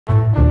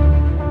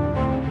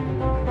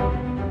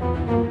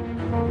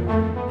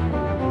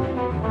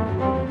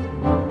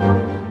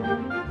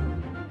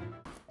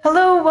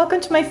welcome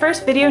to my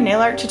first video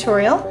nail art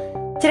tutorial.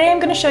 Today I'm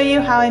going to show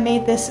you how I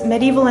made this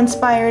medieval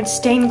inspired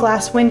stained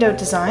glass window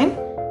design.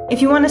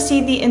 If you want to see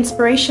the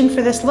inspiration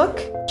for this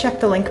look, check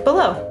the link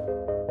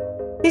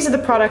below. These are the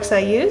products I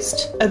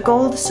used: a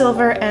gold,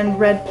 silver and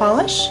red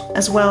polish,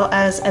 as well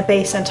as a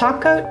base and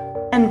top coat,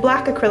 and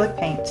black acrylic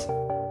paint.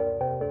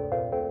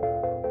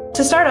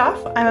 To start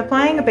off, I'm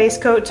applying a base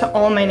coat to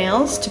all my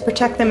nails to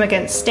protect them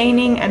against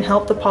staining and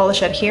help the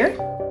polish adhere.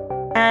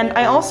 And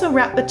I also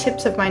wrap the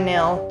tips of my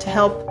nail to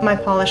help my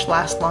polish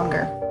last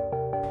longer.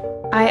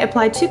 I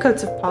applied 2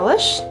 coats of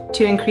polish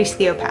to increase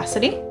the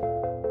opacity.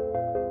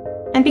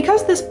 And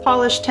because this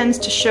polish tends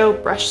to show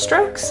brush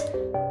strokes,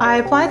 I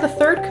apply the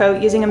 3rd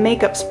coat using a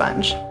makeup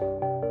sponge.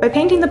 By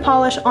painting the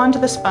polish onto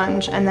the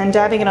sponge and then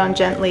dabbing it on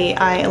gently,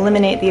 I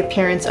eliminate the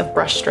appearance of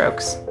brush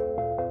strokes.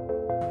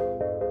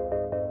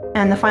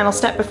 And the final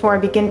step before I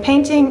begin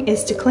painting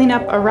is to clean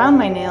up around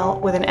my nail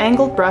with an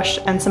angled brush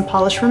and some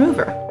polish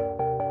remover.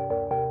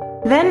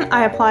 Then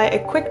I apply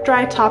a quick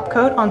dry top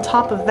coat on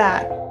top of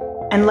that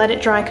and let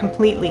it dry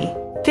completely.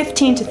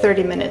 15 to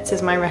 30 minutes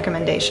is my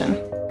recommendation.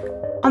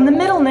 On the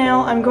middle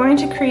nail, I'm going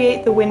to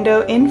create the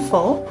window in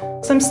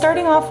full, so I'm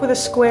starting off with a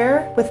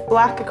square with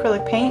black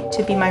acrylic paint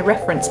to be my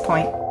reference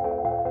point.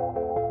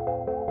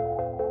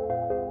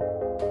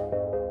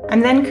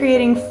 I'm then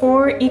creating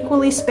 4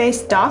 equally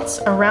spaced dots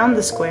around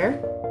the square,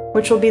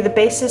 which will be the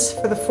basis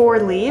for the 4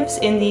 leaves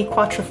in the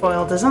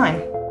quatrefoil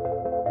design.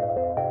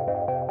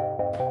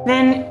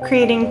 Then,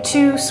 creating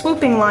 2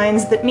 swooping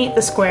lines that meet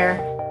the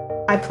square,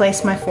 I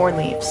place my 4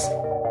 leaves.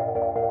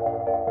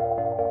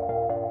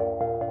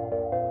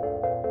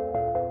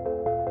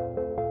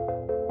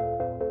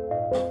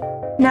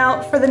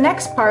 Now, for the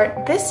next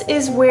part, this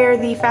is where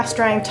the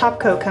fast-drying top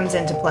coat comes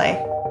into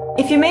play.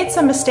 If you made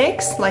some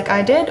mistakes, like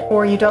I did,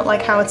 or you don't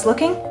like how it's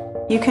looking,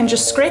 you can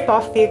just scrape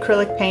off the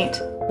acrylic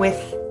paint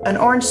with an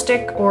orange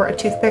stick or a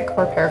toothpick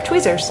or a pair of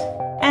tweezers,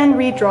 and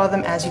redraw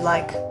them as you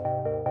like.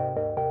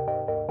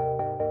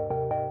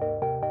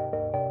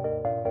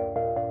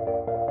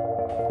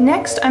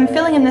 Next, I'm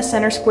filling in the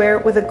center square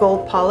with a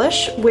gold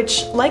polish,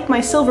 which, like my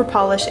silver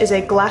polish, is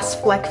a glass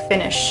fleck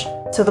finish,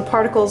 so the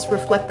particles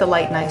reflect the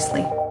light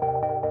nicely.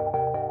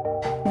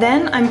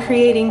 Then I'm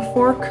creating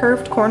 4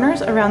 curved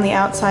corners around the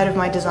outside of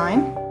my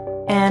design,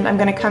 and I'm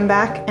going to come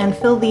back and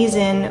fill these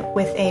in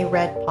with a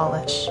red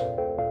polish.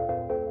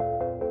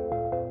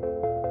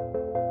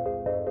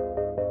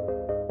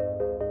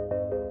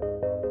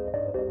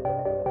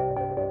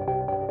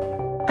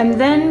 I'm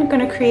then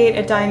going to create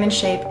a diamond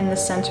shape in the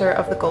center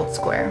of the gold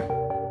square.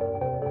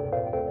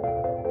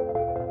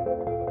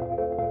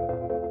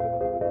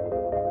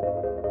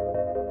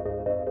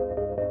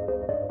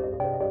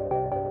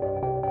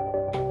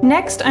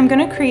 Next, I'm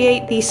going to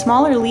create the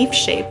smaller leaf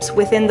shapes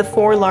within the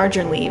 4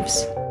 larger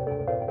leaves.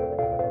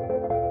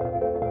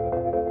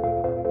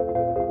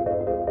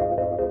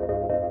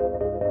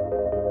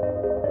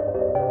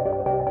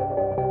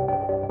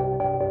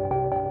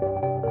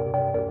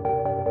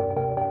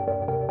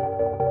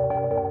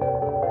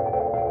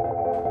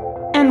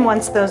 And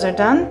once those are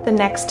done, the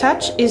next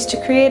touch is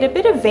to create a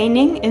bit of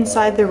veining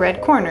inside the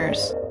red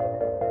corners.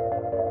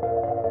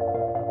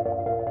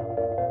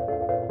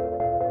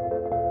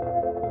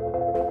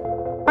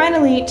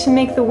 Finally, to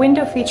make the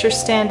window feature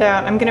stand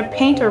out, I'm going to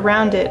paint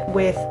around it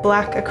with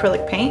black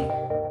acrylic paint.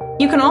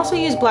 You can also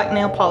use black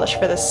nail polish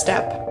for this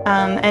step,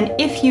 and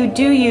if you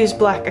do use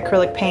black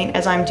acrylic paint,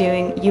 as I'm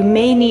doing, you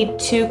may need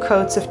 2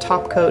 coats of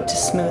top coat to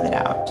smooth it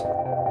out.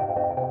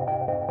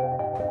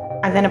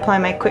 I then apply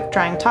my quick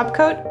drying top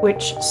coat,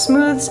 which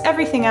smooths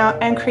everything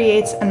out and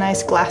creates a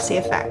nice glassy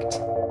effect.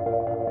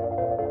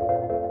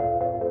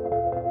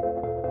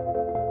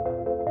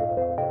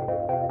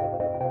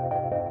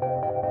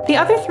 The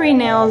other 3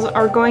 nails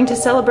are going to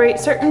celebrate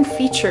certain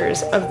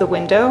features of the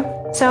window,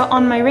 so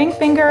on my ring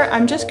finger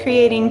I'm just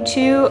creating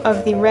 2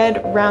 of the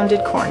red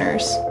rounded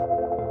corners.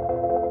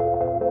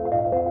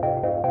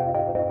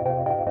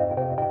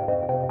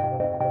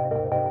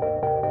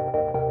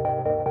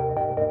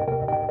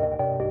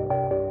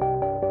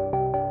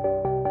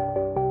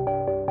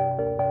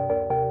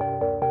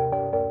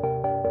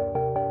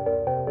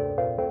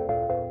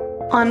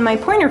 On my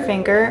pointer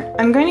finger,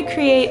 I'm going to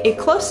create a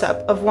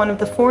close-up of one of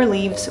the 4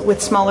 leaves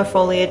with smaller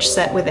foliage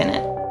set within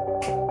it.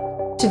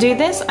 To do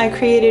this, I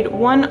created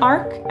 1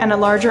 arc and a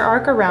larger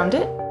arc around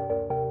it.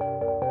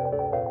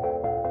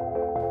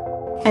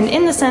 And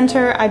in the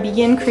center, I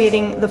begin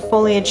creating the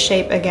foliage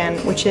shape again,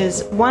 which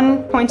is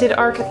 1 pointed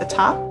arc at the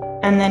top,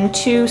 and then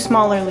 2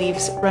 smaller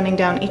leaves running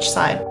down each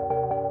side.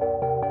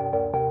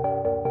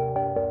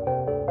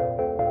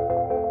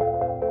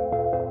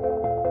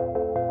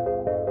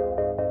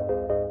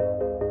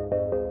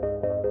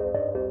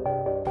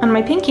 On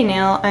my pinky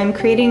nail, I'm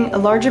creating a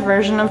larger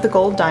version of the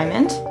gold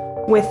diamond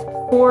with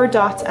 4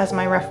 dots as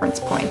my reference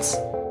points.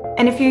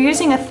 And if you're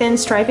using a thin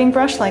striping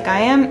brush like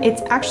I am,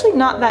 it's actually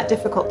not that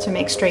difficult to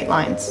make straight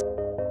lines.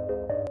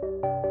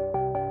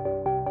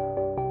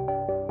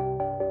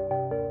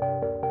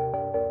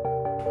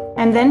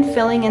 And then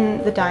filling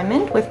in the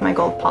diamond with my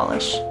gold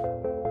polish.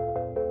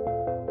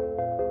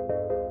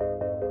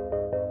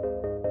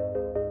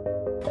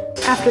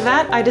 After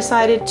that, I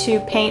decided to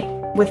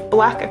paint with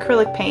black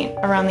acrylic paint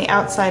around the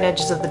outside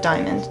edges of the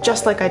diamond,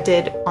 just like I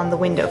did on the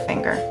window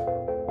finger.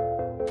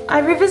 I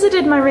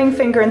revisited my ring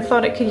finger and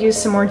thought it could use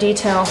some more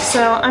detail,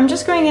 so I'm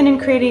just going in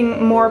and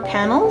creating more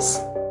panels.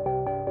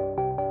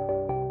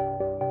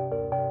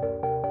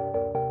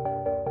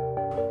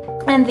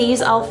 And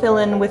these I'll fill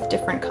in with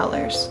different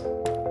colors.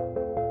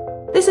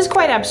 This is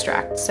quite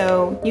abstract,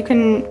 so you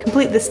can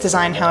complete this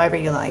design however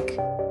you like.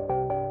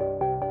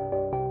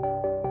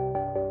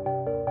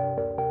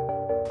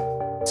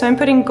 So I'm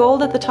putting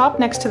gold at the top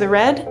next to the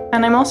red,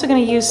 and I'm also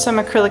going to use some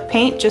acrylic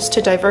paint just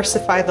to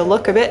diversify the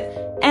look a bit,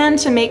 and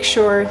to make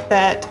sure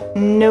that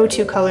no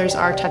two colors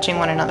are touching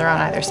one another on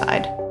either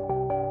side.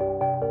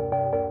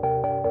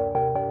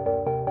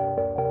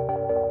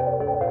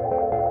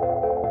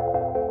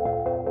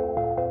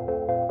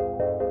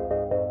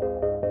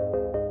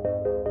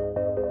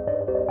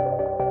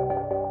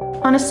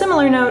 On a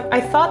similar note, I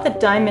thought the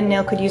diamond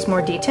nail could use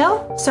more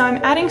detail, so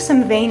I'm adding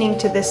some veining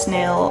to this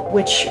nail,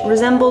 which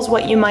resembles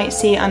what you might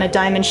see on a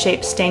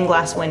diamond-shaped stained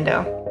glass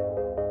window.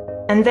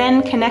 And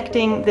then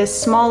connecting this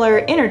smaller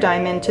inner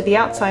diamond to the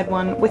outside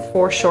one with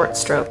 4 short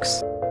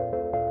strokes.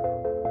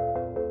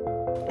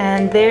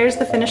 And there's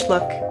the finished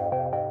look.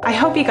 I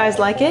hope you guys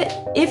like it.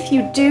 If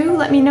you do,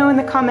 let me know in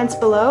the comments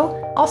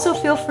below. Also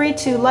feel free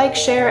to like,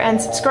 share, and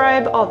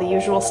subscribe, all the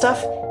usual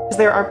stuff, because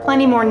there are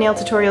plenty more nail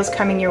tutorials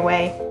coming your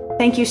way.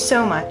 Thank you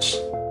so much.